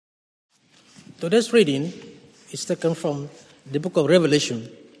Today's reading is taken from the book of Revelation,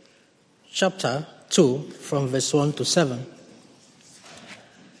 chapter 2, from verse 1 to 7.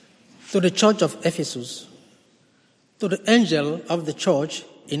 To the church of Ephesus, to the angel of the church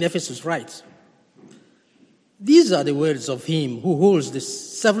in Ephesus write, these are the words of him who holds the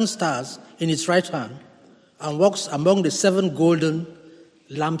 7 stars in his right hand and walks among the 7 golden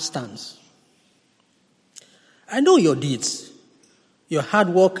lampstands. I know your deeds, your hard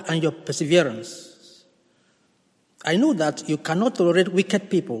work and your perseverance. I know that you cannot tolerate wicked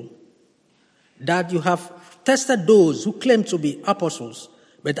people, that you have tested those who claim to be apostles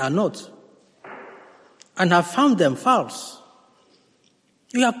but are not, and have found them false.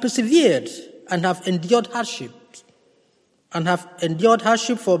 You have persevered and have endured hardship,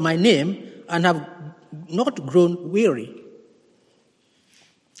 for my name, and have not grown weary.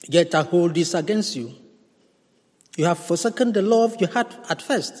 Yet I hold this against you. You have forsaken the love you had at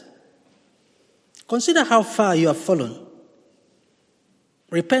first. Consider how far you have fallen.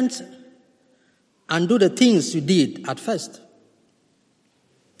 Repent and do the things you did at first.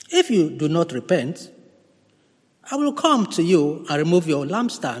 If you do not repent, I will come to you and remove your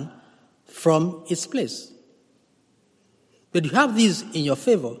lampstand from its place. But you have these in your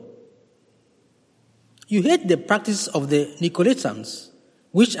favor. You hate the practice of the Nicolaitans,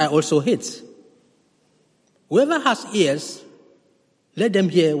 which I also hate. Whoever has ears, let them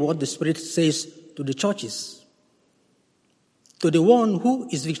hear what the Spirit says to the churches. To the one who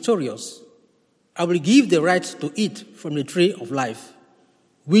is victorious, I will give the right to eat from the tree of life,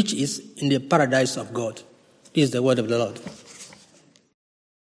 which is in the paradise of God. This is the word of the Lord.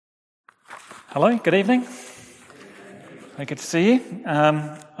 Hello, good evening. Very good to see you.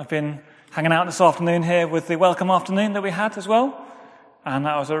 I've been hanging out this afternoon here with the welcome afternoon that we had as well, and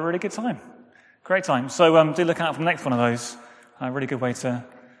that was a really good time. Great time. So do look out for the next one of those. A really good way to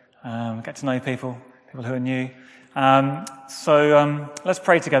get to know people who are new. So let's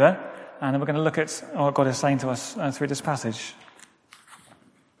pray together, and then we're going to look at what God is saying to us through this passage.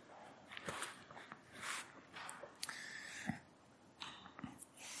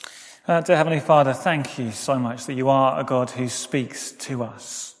 Dear Heavenly Father, thank you so much that you are a God who speaks to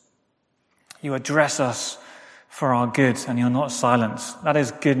us. You address us for our good, and you're not silent. That is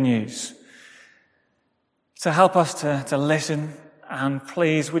good news. So help us to listen, and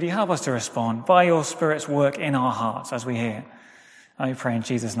please, would you help us to respond by your Spirit's work in our hearts as we hear. I pray in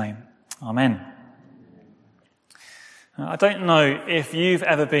Jesus' name. Amen. I don't know if you've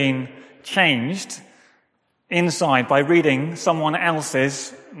ever been changed inside by reading someone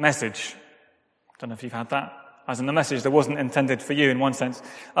else's message. I don't know if you've had that. As in the message that wasn't intended for you in one sense.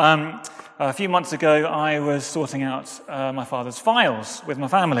 A few months ago, I was sorting out my father's files with my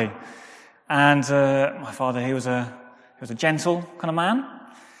family. And my father, he was a gentle kind of man.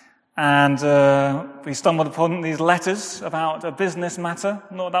 And we stumbled upon these letters about a business matter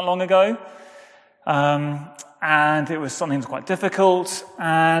not that long ago. And it was something that was quite difficult.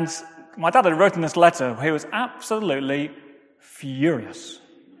 And my dad had written this letter. He was absolutely furious.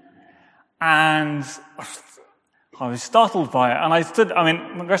 And I was startled by it.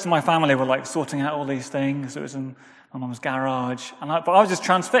 And the rest of my family were like sorting out all these things. It was in my mum's garage. But I was just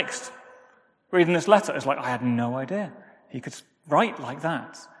transfixed reading this letter. It's like I had no idea he could write like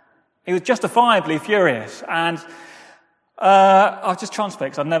that. He was justifiably furious. And I was just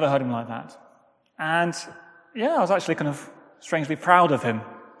transfixed. I'd never heard him like that. And I was actually kind of strangely proud of him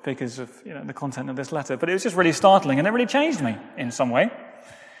because of the content of this letter. But it was just really startling, and it really changed me in some way.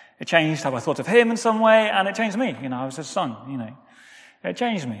 It changed how I thought of him in some way, and it changed me. I was his son, It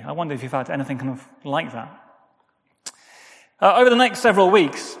changed me. I wonder if you've had anything kind of like that. Over the next several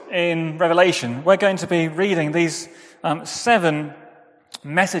weeks in Revelation, we're going to be reading these 7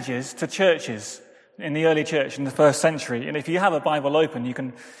 messages to churches in the early church in the first century. And if you have a Bible open, you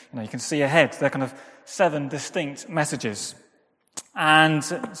can see ahead. They're kind of 7 distinct messages. And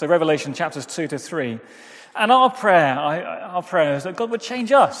so Revelation chapters 2 to 3. And our prayer is that God would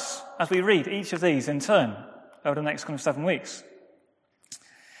change us as we read each of these in turn over the next kind of 7 weeks.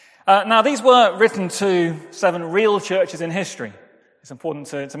 Now, these were written to 7 real churches in history. It's important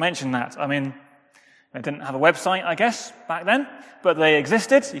to mention that. They didn't have a website, I guess, back then, but they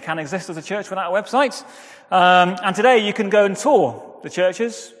existed. You can exist as a church without a website. And today you can go and tour the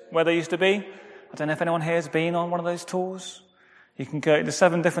churches where they used to be. I don't know if anyone here has been on one of those tours. You can go to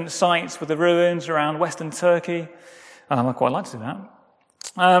 7 different sites with the ruins around Western Turkey. I'd quite like to do that.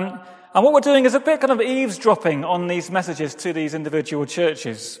 And what we're doing is a bit kind of eavesdropping on these messages to these individual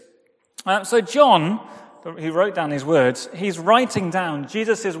churches. So John, who wrote down these words, he's writing down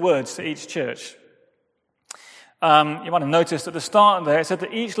Jesus' words to each church. You might have noticed at the start there, it said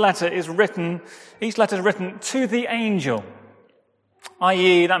that each letter is written to the angel,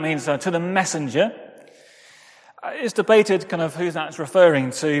 i.e. that means to the messenger. It's debated kind of who that's referring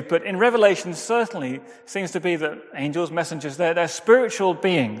to, but in Revelation certainly seems to be that angels, messengers, they're spiritual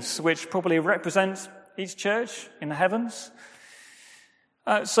beings which probably represent each church in the heavens.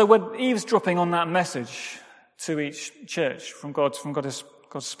 So we're eavesdropping on that message to each church from God's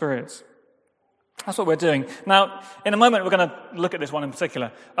Spirit. That's what we're doing. Now, in a moment, we're going to look at this one in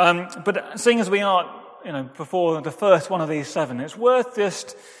particular. But seeing as we are, before the first one of these 7, it's worth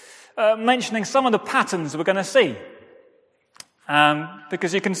just mentioning some of the patterns we're going to see.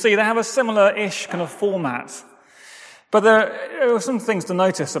 Because you can see they have a similar-ish kind of format. But there are some things to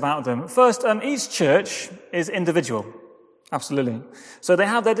notice about them. First, each church is individual. Absolutely. So they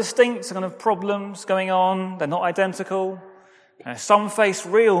have their distinct kind of problems going on. They're not identical. Some face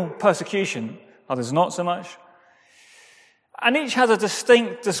real persecution. Others not so much. And each has a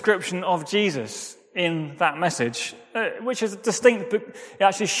distinct description of Jesus in that message, which is distinct, but it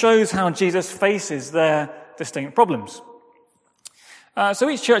actually shows how Jesus faces their distinct problems. So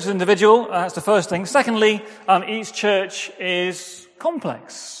each church is individual, that's the first thing. Secondly, each church is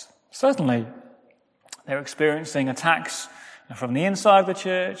complex. Certainly, they're experiencing attacks from the inside of the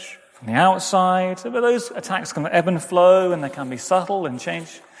church, from the outside, but those attacks can ebb and flow, and they can be subtle and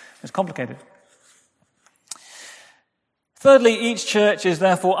change. It's complicated. Thirdly, each church is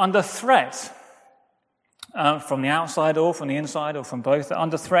therefore under threat. From the outside or from the inside or from both, they're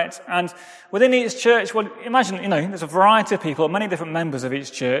under threat. And within each church, well, imagine, there's a variety of people, many different members of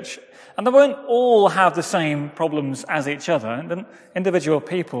each church, and they won't all have the same problems as each other, individual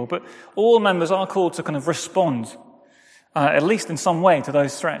people, but all members are called to kind of respond, at least in some way, to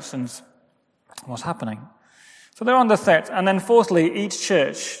those threats and what's happening. So they're under threat. And then fourthly, each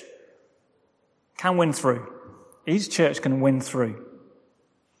church can win through. Each church can win through.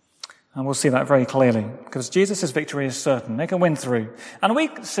 And we'll see that very clearly, because Jesus' victory is certain. They can win through. And we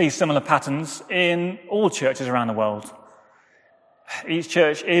see similar patterns in all churches around the world. Each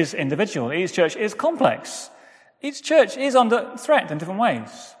church is individual. Each church is complex. Each church is under threat in different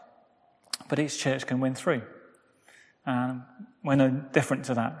ways. But each church can win through. We're no different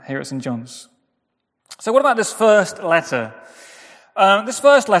to that here at St. John's. So what about this first letter? This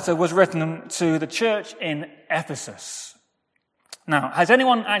first letter was written to the church in Ephesus. Now, has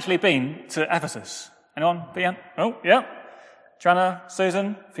anyone actually been to Ephesus? Anyone been? Oh, yeah. Joanna,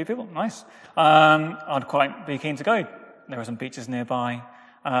 Susan, a few people. Nice. I'd quite be keen to go. There are some beaches nearby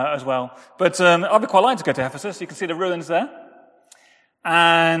as well. But I'd be quite like to go to Ephesus. You can see the ruins there.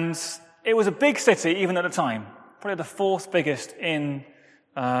 And it was a big city even at the time. Probably the 4th biggest in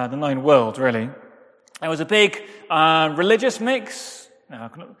the known world, really. There was a big religious mix.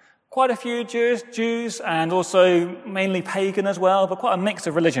 Quite a few Jews, and also mainly pagan as well, but quite a mix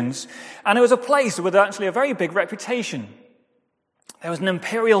of religions. And it was a place with actually a very big reputation. There was an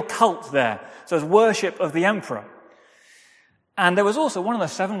imperial cult there, so it was worship of the emperor. And there was also one of the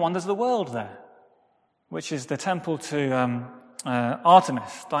 7 wonders of the world there, which is the temple to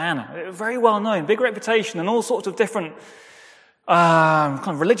Artemis, Diana. Very well known, big reputation, and all sorts of different kind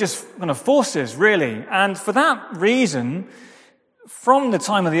of religious kind of forces, really. And for that reason, from the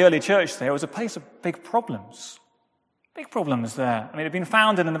time of the early church there, it was a place of big problems. Big problems there. I mean, it had been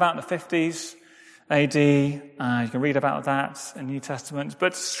founded in about the 50s AD. You can read about that in the New Testament.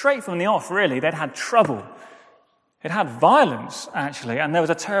 But straight from the off, really, they'd had trouble. It had violence, actually, and there was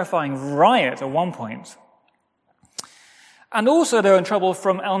a terrifying riot at one point. And also they were in trouble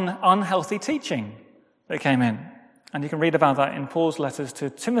from unhealthy teaching that came in. And you can read about that in Paul's letters to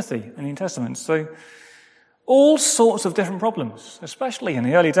Timothy in the New Testament. So all sorts of different problems, especially in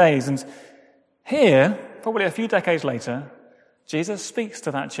the early days. And here, probably a few decades later, Jesus speaks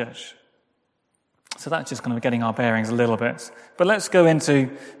to that church. So that's just kind of getting our bearings a little bit. But let's go into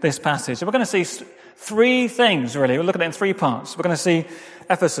this passage. We're going to see 3 things, really. We'll look at it in 3 parts. We're going to see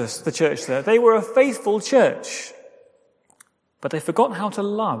Ephesus, the church there. They were a faithful church, but they forgot how to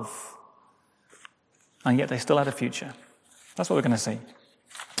love. And yet they still had a future. That's what we're going to see.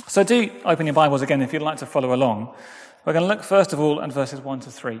 So do open your Bibles again if you'd like to follow along. We're going to look first of all at verses 1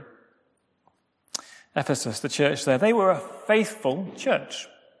 to 3. Ephesus, the church there, they were a faithful church.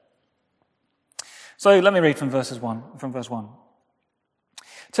 So let me read from verse 1.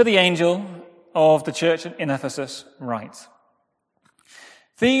 To the angel of the church in Ephesus, write,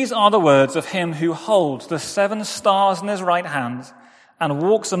 These are the words of him who holds the 7 stars in his right hand and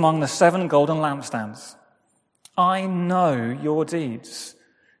walks among the 7 golden lampstands. I know your deeds,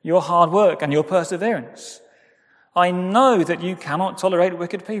 your hard work and your perseverance. I know that you cannot tolerate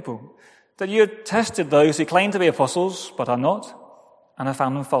wicked people, that you have tested those who claim to be apostles but are not, and have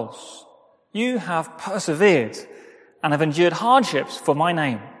found them false. You have persevered and have endured hardships for my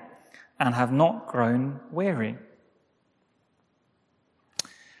name, and have not grown weary.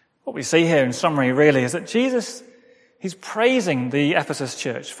 What we see here in summary really is that Jesus, he's praising the Ephesus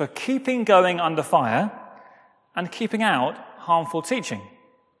church for keeping going under fire and keeping out harmful teaching.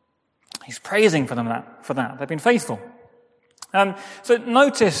 He's praising for that. They've been faithful. So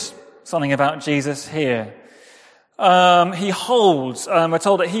notice something about Jesus here. We're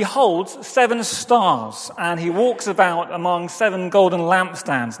told that he holds 7 stars and he walks about among 7 golden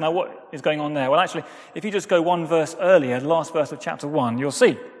lampstands. Now what is going on there? Well, actually, if you just go one verse earlier, the last verse of chapter 1, you'll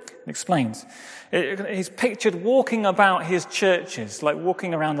see. It explains. He's pictured walking about his churches, like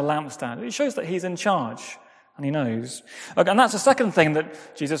walking around the lampstand. It shows that he's in charge and he knows. And that's the second thing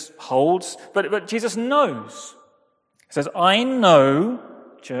that Jesus holds, but Jesus knows. He says, I know,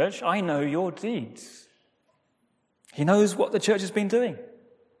 church, I know your deeds. He knows what the church has been doing.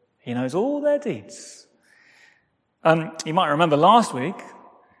 He knows all their deeds. You might remember last week,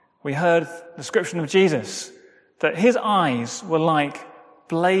 we heard the description of Jesus, that his eyes were like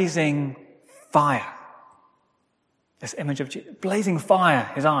blazing fire. This image of Jesus, blazing fire,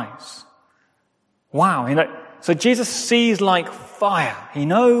 his eyes. Wow. So Jesus sees like fire. He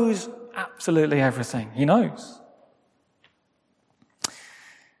knows absolutely everything. He knows.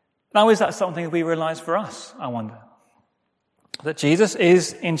 Now, is that something that we realize for us, I wonder? That Jesus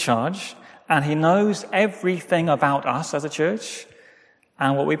is in charge and he knows everything about us as a church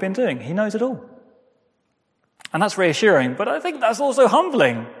and what we've been doing. He knows it all. And that's reassuring, but I think that's also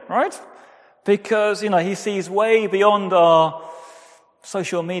humbling, right? Because, he sees way beyond our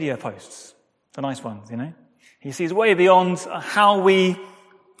social media posts, the nice ones, He sees way beyond how we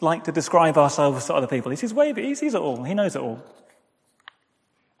like to describe ourselves to other people. He sees it all. He knows it all.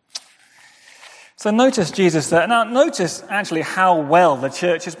 So notice Jesus there. Now notice actually how well the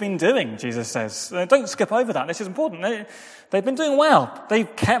church has been doing, Jesus says. Don't skip over that. This is important. They've been doing well.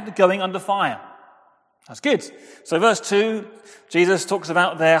 They've kept going under fire. That's good. So verse 2, Jesus talks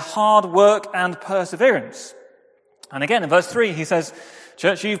about their hard work and perseverance. And again in verse 3 he says,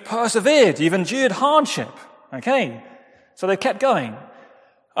 church, you've persevered. You've endured hardship. Okay. So they've kept going.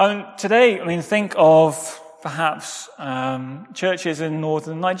 Today, think of perhaps churches in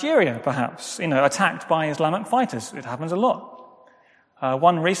northern Nigeria, perhaps, attacked by Islamic fighters. It happens a lot.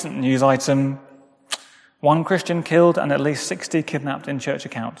 One recent news item, 1 Christian killed and at least 60 kidnapped in church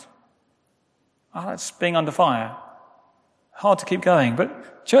account. That's being under fire. Hard to keep going.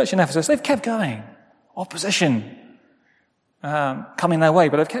 But church in Ephesus, they've kept going. Opposition coming their way,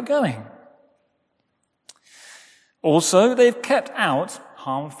 but they've kept going. Also, they've kept out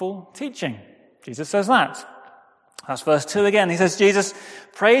harmful teaching. Jesus says that. That's verse 2 again. He says Jesus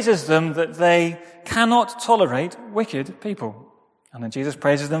praises them that they cannot tolerate wicked people. And then Jesus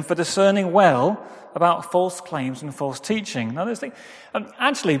praises them for discerning well about false claims and false teaching. Now,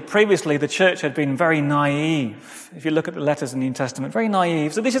 actually, previously the church had been very naive. If you look at the letters in the New Testament, very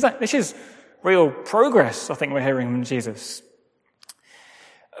naive. So this is real progress, I think we're hearing from Jesus.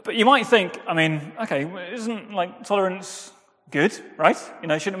 But you might think, okay, isn't tolerance good, right?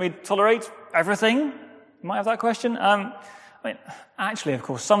 Shouldn't we tolerate everything? You might have that question. Actually, of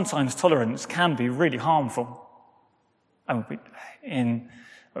course, sometimes tolerance can be really harmful.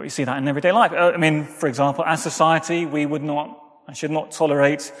 We see that in everyday life. For example, as society, we would not and should not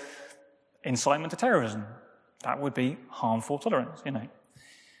tolerate incitement to terrorism. That would be harmful tolerance,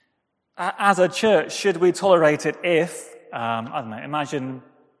 As a church, should we tolerate it if, imagine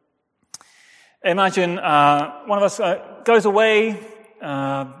one of us goes away,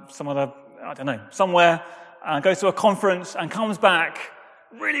 somewhere, goes to a conference and comes back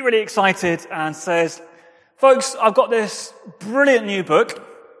really, really excited and says, folks, I've got this brilliant new book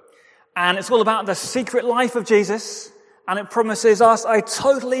and it's all about the secret life of Jesus and it promises us a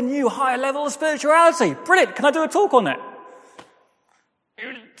totally new higher level of spirituality. Brilliant. Can I do a talk on it?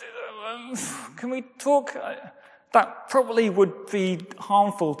 Can we talk? That probably would be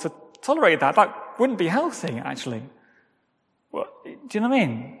harmful to tolerate that. That wouldn't be healthy, actually. Well, do you know what I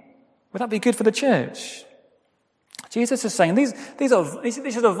mean? Would that be good for the church? Jesus is saying this is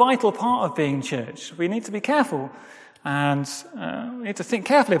a vital part of being church. We need to be careful and we need to think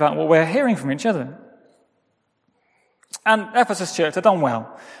carefully about what we're hearing from each other. And Ephesus church had done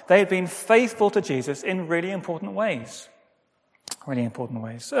well. They had been faithful to Jesus in really important ways. Really important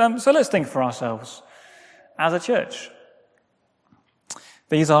ways. So let's think for ourselves as a church.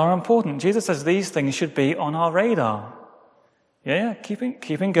 These are important. Jesus says these things should be on our radar. Yeah,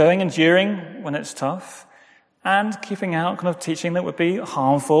 keeping going, enduring when it's tough, and keeping out kind of teaching that would be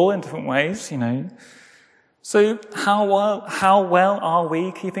harmful in different ways, So how well are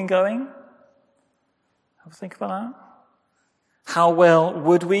we keeping going? Have a think about that. How well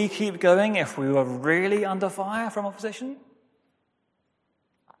would we keep going if we were really under fire from opposition?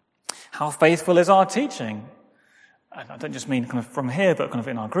 How faithful is our teaching? I don't just mean kind of from here, but kind of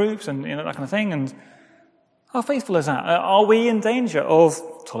in our groups and that kind of thing. And how faithful is that? Are we in danger of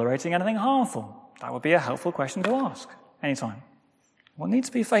tolerating anything harmful? That would be a helpful question to ask anytime. We need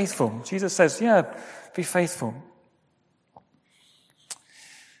to be faithful. Jesus says, be faithful.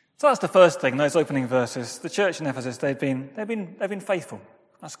 So that's the first thing, those opening verses. The church in Ephesus, they've been faithful.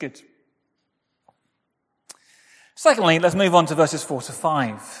 That's good. Secondly, let's move on to verses 4 to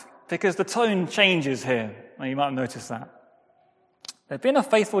 5, because the tone changes here. Now, you might have noticed that. They've been a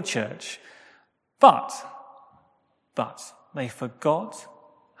faithful church, but they forgot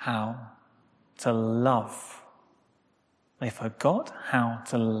how to love. They forgot how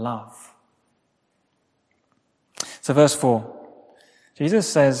to love. So verse 4, Jesus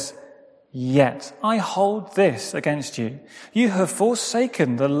says, "Yet I hold this against you. You have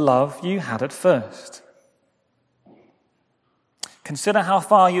forsaken the love you had at first. Consider how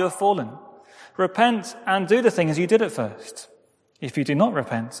far you have fallen. Repent and do the things you did at first. If you do not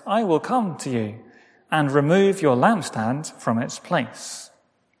repent, I will come to you and remove your lampstand from its place."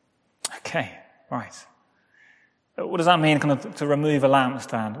 Okay, right. What does that mean, kind of, to remove a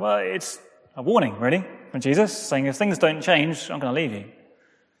lampstand? Well, it's a warning, really, from Jesus, saying if things don't change, I'm going to leave you.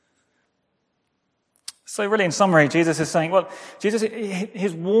 So really, in summary, Jesus is saying,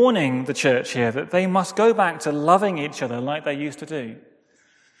 he's warning the church here that they must go back to loving each other like they used to do,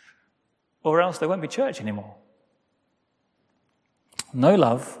 or else there won't be church anymore. No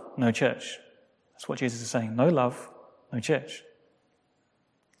love, no church. That's what Jesus is saying. No love, no church.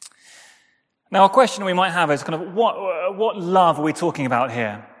 Now, a question we might have is kind of what love are we talking about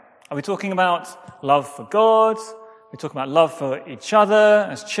here? Are we talking about love for God? Are we talking about love for each other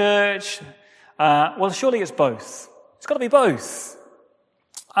as church? Well, surely it's both. It's got to be both.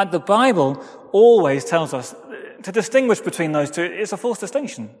 And the Bible always tells us to distinguish between those two. It's a false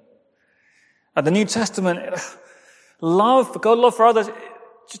distinction. The New Testament, love for God, love for others,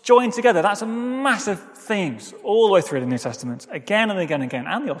 joined together. That's a massive theme all the way through the New Testament, again and again and again,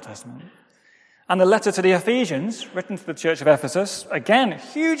 and the Old Testament. And the letter to the Ephesians, written to the church of Ephesus, again,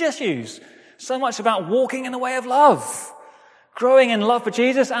 huge issues. So much about walking in the way of love, growing in love for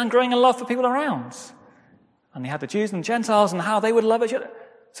Jesus and growing in love for people around. And you had the Jews and Gentiles and how they would love each other.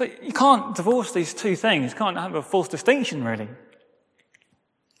 So you can't divorce these two things. You can't have a false distinction, really.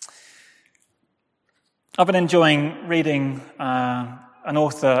 I've been enjoying reading an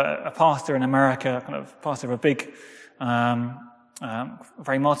author, a pastor in America, kind of pastor of a big,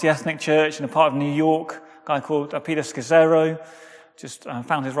 very multi-ethnic church in a part of New York, a guy called Peter Scazzero. Just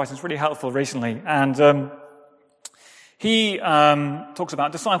found his writings really helpful recently. And he talks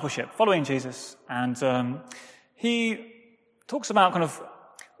about discipleship, following Jesus. And he talks about kind of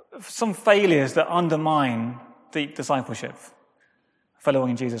some failures that undermine deep discipleship,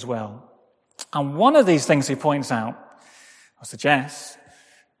 following Jesus well. And one of these things he points out, or suggests,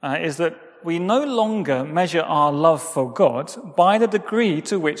 is that we no longer measure our love for God by the degree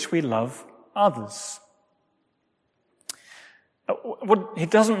to which we love others. He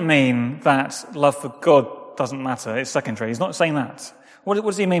doesn't mean that love for God doesn't matter, it's secondary. He's not saying that. What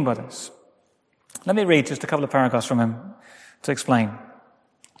does he mean by this? Let me read just a couple of paragraphs from him to explain.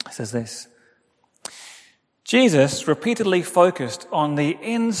 He says this: Jesus repeatedly focused on the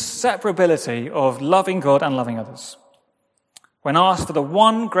inseparability of loving God and loving others. When asked for the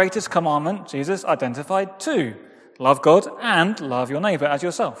one greatest commandment, Jesus identified two: love God and love your neighbor as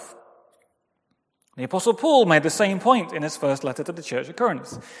yourself. The Apostle Paul made the same point in his first letter to the church at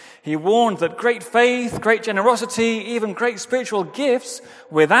Corinth. He warned that great faith, great generosity, even great spiritual gifts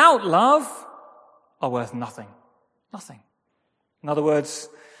without love are worth nothing. Nothing. In other words,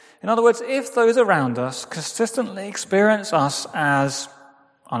 if those around us consistently experience us as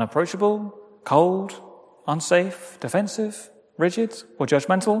unapproachable, cold, unsafe, defensive, rigid, or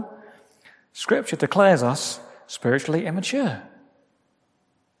judgmental, Scripture declares us spiritually immature.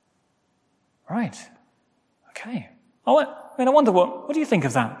 Right. Okay. I wonder what do you think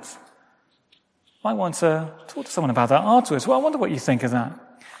of that? I want to talk to someone about that afterwards. Well, I wonder what you think of that.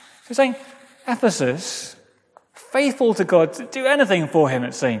 So he's saying, Ephesus, faithful to God, to do anything for him,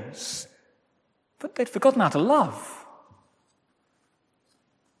 it seems. But they'd forgotten how to love.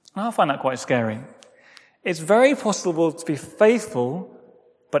 And I find that quite scary. It's very possible to be faithful,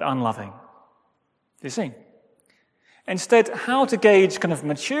 but unloving. Do you see? Instead, how to gauge kind of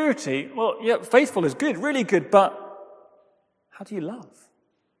maturity? Well, yeah, faithful is good, really good, but how do you love?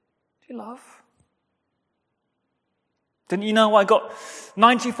 Do you love? Didn't you know I got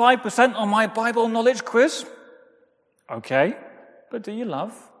 95% on my Bible knowledge quiz? Okay, but do you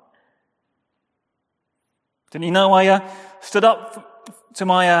love? Didn't you know I stood up to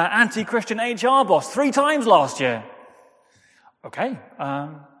my anti-Christian HR boss 3 times last year? Okay,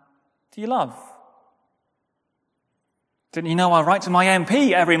 do you love? Didn't you know I write to my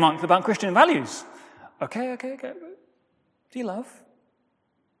MP every month about Christian values? Okay. Do you love?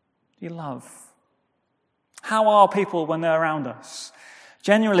 Do you love? How are people when they're around us?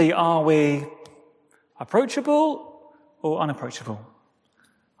 Generally, are we approachable or unapproachable?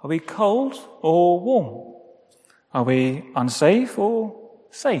 Are we cold or warm? Are we unsafe or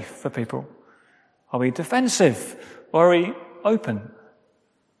safe for people? Are we defensive or are we open?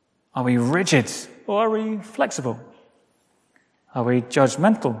 Are we rigid or are we flexible? Are we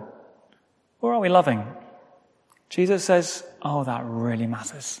judgmental or are we loving? Jesus says, oh, that really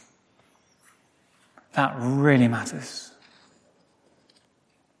matters. That really matters.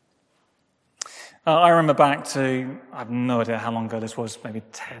 I remember back to, I have no idea how long ago this was, maybe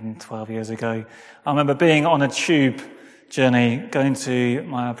 10, 12 years ago. I remember being on a tube journey, going to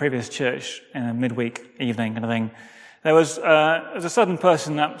my previous church in a midweek evening kind of thing. There was a certain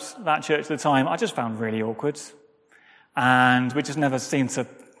person at that church at the time I just found really awkward. And we just never seemed to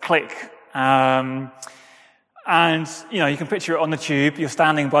click. And, you know, you can picture it on the tube. You're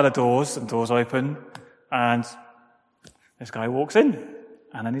standing by the doors, and doors open, and this guy walks in,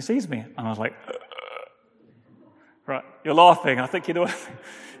 and then he sees me. And I was like, right, you're laughing. I think you know what I mean.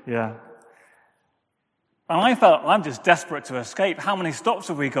 Yeah. And I felt, I'm just desperate to escape. How many stops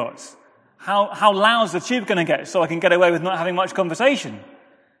have we got? How loud's the tube going to get so I can get away with not having much conversation?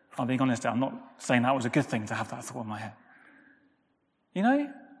 If I'm being honest, I'm not saying that was a good thing to have that thought in my head. You know,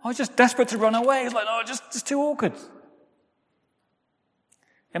 I was just desperate to run away. It's like, oh, just too awkward.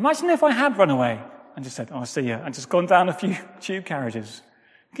 Imagine if I had run away and just said, oh, I'll see you, and just gone down a few tube carriages.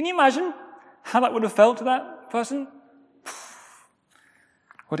 Can you imagine how that would have felt to that person?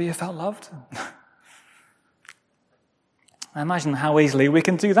 Would he have felt loved? I imagine how easily we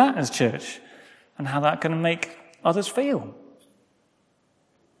can do that as church and how that can make others feel.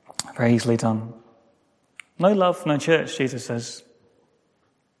 Very easily done. No love, no church, Jesus says.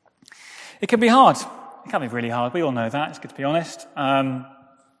 It can be hard. It can be really hard. We all know that. It's good to be honest.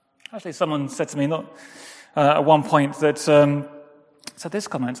 Actually, someone said to me at one point that said this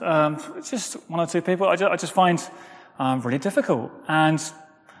comment. It's just one or two people I just find really difficult. And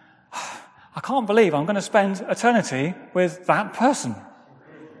I can't believe I'm going to spend eternity with that person.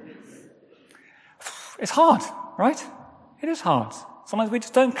 It's hard, right? It is hard. Sometimes we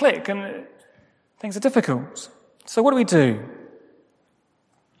just don't click and things are difficult. So what do?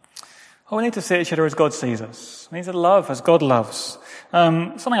 Well, we need to see each other as God sees us. We need to love as God loves.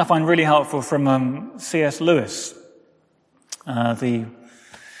 Something I find really helpful from C.S. Lewis, the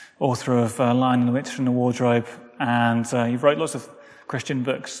author of Lion and the Witch and the Wardrobe, and he wrote lots of Christian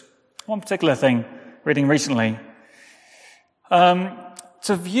books. One particular thing, reading recently,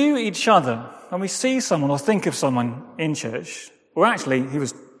 to view each other, when we see someone or think of someone in church, or actually he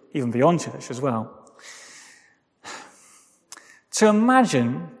was even beyond church as well, to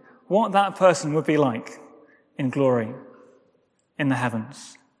imagine what that person would be like in glory, in the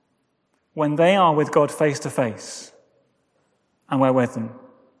heavens, when they are with God face to face, and we're with them.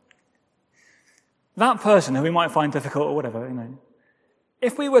 That person who we might find difficult or whatever, you know,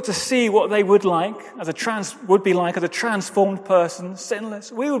 if we were to see what they would be like as a transformed person,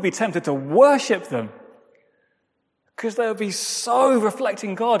 sinless, we would be tempted to worship them. Because they would be so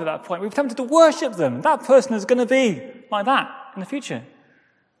reflecting God at that point. We'd be tempted to worship them. That person is going to be like that in the future.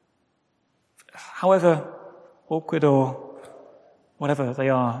 However awkward or whatever they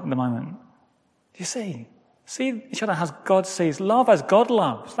are in the moment. Do you see? See each other as God sees. Love as God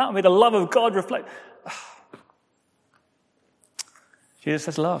loves. That would be the love of God reflect. Jesus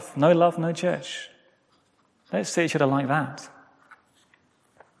says love. No church. Let's see each other like that.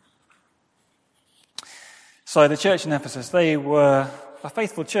 So the church in Ephesus, they were a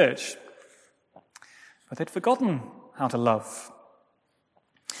faithful church, but they'd forgotten how to love.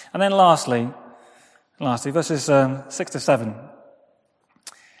 And then lastly, verses 6 to 7.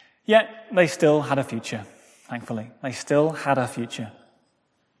 Yet they still had a future, thankfully. They still had a future.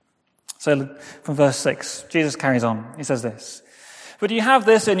 So from verse 6, Jesus carries on. He says this, "But you have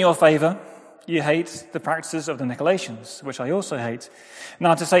this in your favor. You hate the practices of the Nicolaitans, which I also hate."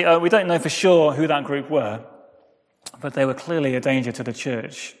 Now to say, we don't know for sure who that group were, but they were clearly a danger to the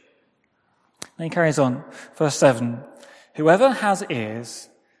church. And he carries on, verse 7, Whoever has ears,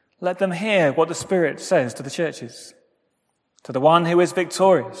 let them hear what the Spirit says to the churches. To the one who is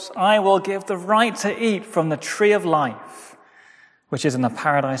victorious, I will give the right to eat from the tree of life, which is in the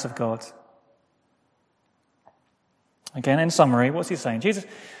paradise of God. Again, in summary, what's he saying? Jesus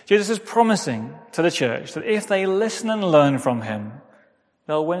is promising to the church that if they listen and learn from him,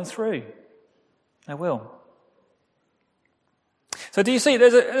 they'll win through. They will. So do you see,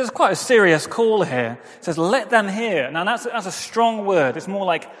 there's quite a serious call here. It says, let them hear. Now that's a strong word. It's more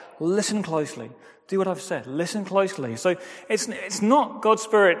like, listen closely. Do what I've said. Listen closely. So it's not God's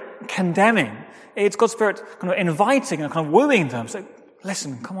Spirit condemning. It's God's Spirit kind of inviting and kind of wooing them. So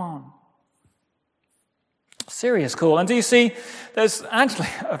listen, come on. Serious call. And do you see, there's actually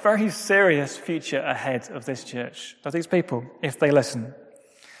a very serious future ahead of this church, of these people, if they listen.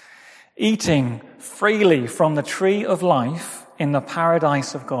 Eating freely from the tree of life in the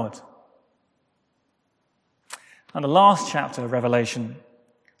paradise of God. And the last chapter of Revelation,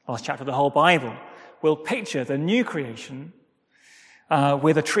 last chapter of the whole Bible, will picture the new creation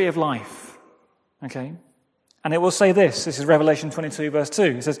with a tree of life. Okay? And it will say this is Revelation 22 verse 2.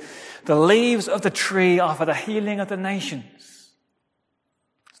 It says, the leaves of the tree are for the healing of the nations.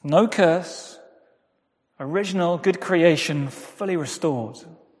 No curse, original good creation fully restored.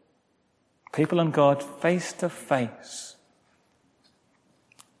 People and God face to face.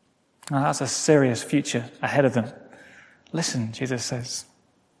 Now that's a serious future ahead of them. Listen, Jesus says.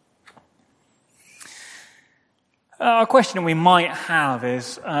 A question we might have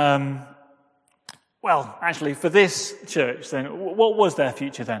is, well, actually, for this church, then, what was their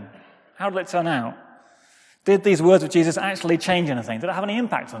future then? How did it turn out? Did these words of Jesus actually change anything? Did it have any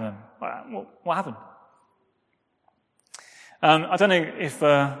impact on them? What happened? I don't know if,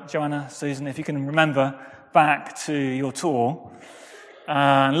 Joanna, Susan, if you can remember back to your tour,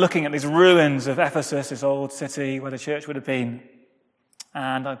 looking at these ruins of Ephesus, this old city where the church would have been.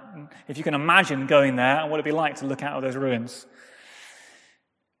 And if you can imagine going there and what it'd be like to look out of those ruins.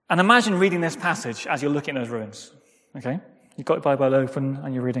 And imagine reading this passage as you're looking at those ruins. Okay? You've got your Bible open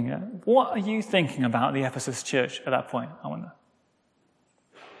and you're reading it. What are you thinking about the Ephesus church at that point, I wonder?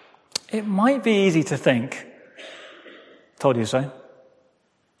 It might be easy to think, told you so.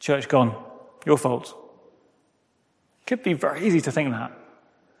 Church gone. Your fault. Could be very easy to think that.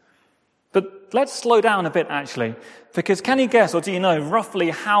 But let's slow down a bit, actually, because can you guess, or do you know, roughly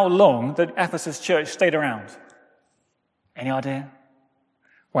how long the Ephesus church stayed around? Any idea?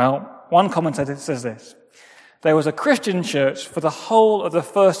 Well, one commentator says this. There was a Christian church for the whole of the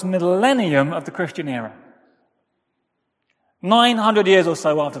first millennium of the Christian era. 900 years or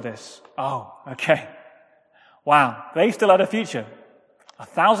so after this. Oh, okay. Wow, they still had a future.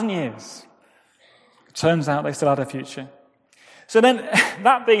 1,000 years. It turns out they still had a future. So then,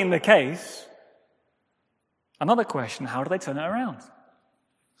 that being the case, another question, how do they turn it around?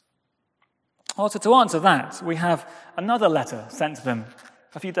 Also, to answer that, we have another letter sent to them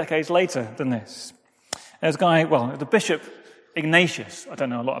a few decades later than this. There's a guy, the Bishop Ignatius, I don't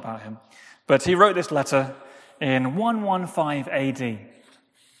know a lot about him, but he wrote this letter in 115 AD.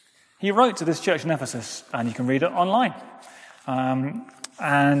 He wrote to this church in Ephesus, and you can read it online.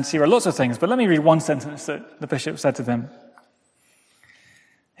 And he wrote lots of things, but let me read one sentence that the bishop said to them.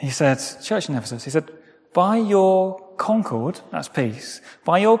 He said, church in Ephesus, he said, by your concord, that's peace,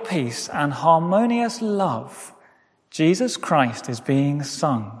 by your peace and harmonious love, Jesus Christ is being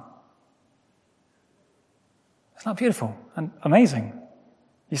sung. Isn't that beautiful and amazing?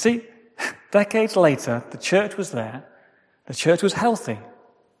 You see, decades later, the church was there. The church was healthy.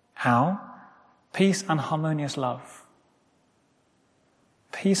 How? Peace and harmonious love.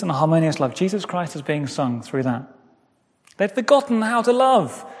 Peace and harmonious love. Jesus Christ is being sung through that. They'd forgotten how to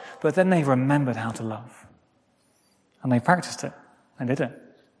love, but then they remembered how to love. And they practiced it and did it.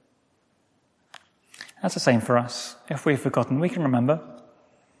 That's the same for us. If we've forgotten, we can remember.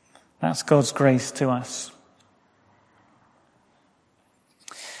 That's God's grace to us.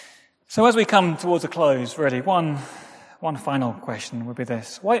 So as we come towards a close, really, one final question would be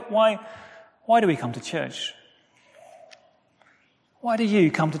this. Why do we come to church? Why do you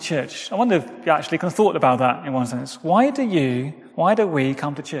come to church? I wonder if you actually kind of thought about that in one sense. Why do we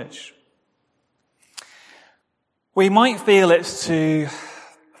come to church? We might feel it's to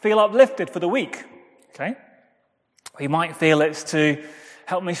feel uplifted for the week. Okay? We might feel it's to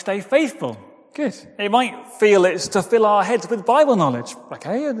help me stay faithful. Good. It might feel it's to fill our heads with Bible knowledge.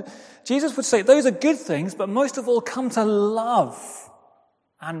 Okay? And Jesus would say those are good things, but most of all, come to love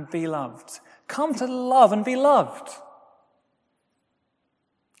and be loved. Come to love and be loved.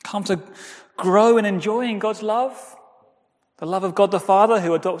 Come to grow in enjoying God's love, The love of God the Father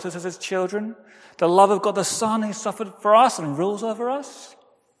who adopts us as his children. The love of God the Son who suffered for us and rules over us.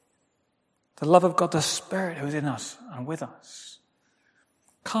 The love of God the Spirit who is in us and with us.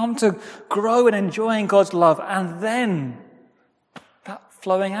 Come to grow in enjoying God's love, and then that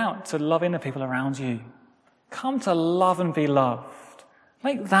flowing out to loving the people around you. Come to love and be loved.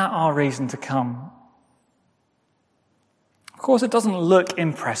 Make that our reason to come. Of course, it doesn't look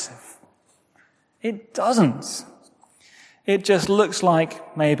impressive. It doesn't. It just looks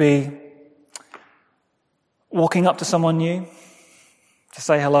like maybe walking up to someone new to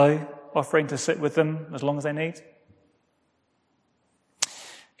say hello, offering to sit with them as long as they need.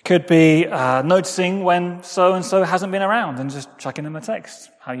 It could be noticing when so-and-so hasn't been around and just chucking them a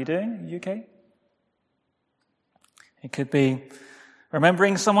text. How are you doing? Are you okay? It could be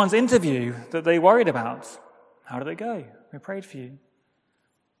remembering someone's interview that they worried about. How did it go? We prayed for you.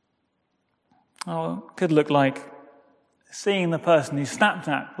 Oh, it could look like seeing the person you snapped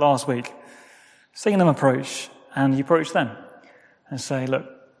at last week, seeing them approach, and you approach them and say, look,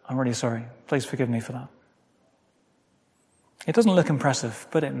 I'm really sorry. Please forgive me for that. It doesn't look impressive,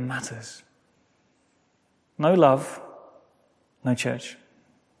 but it matters. No love, no church.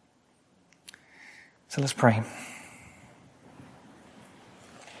 So let's pray.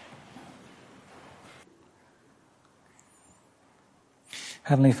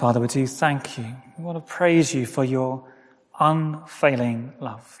 Heavenly Father, we do thank you. We want to praise you for your unfailing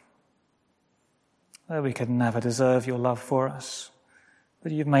love. Though we could never deserve your love for us,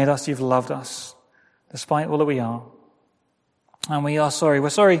 but you've made us, you've loved us, despite all that we are. And we are sorry. We're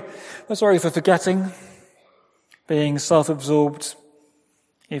sorry for forgetting, being self-absorbed,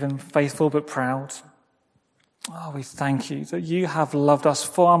 even faithful but proud. Oh, we thank you that you have loved us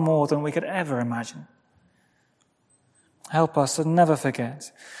far more than we could ever imagine. Help us to never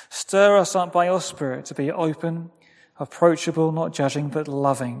forget. Stir us up by your Spirit to be open, approachable, not judging, but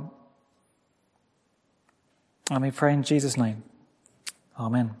loving. And we pray in Jesus' name.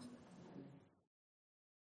 Amen.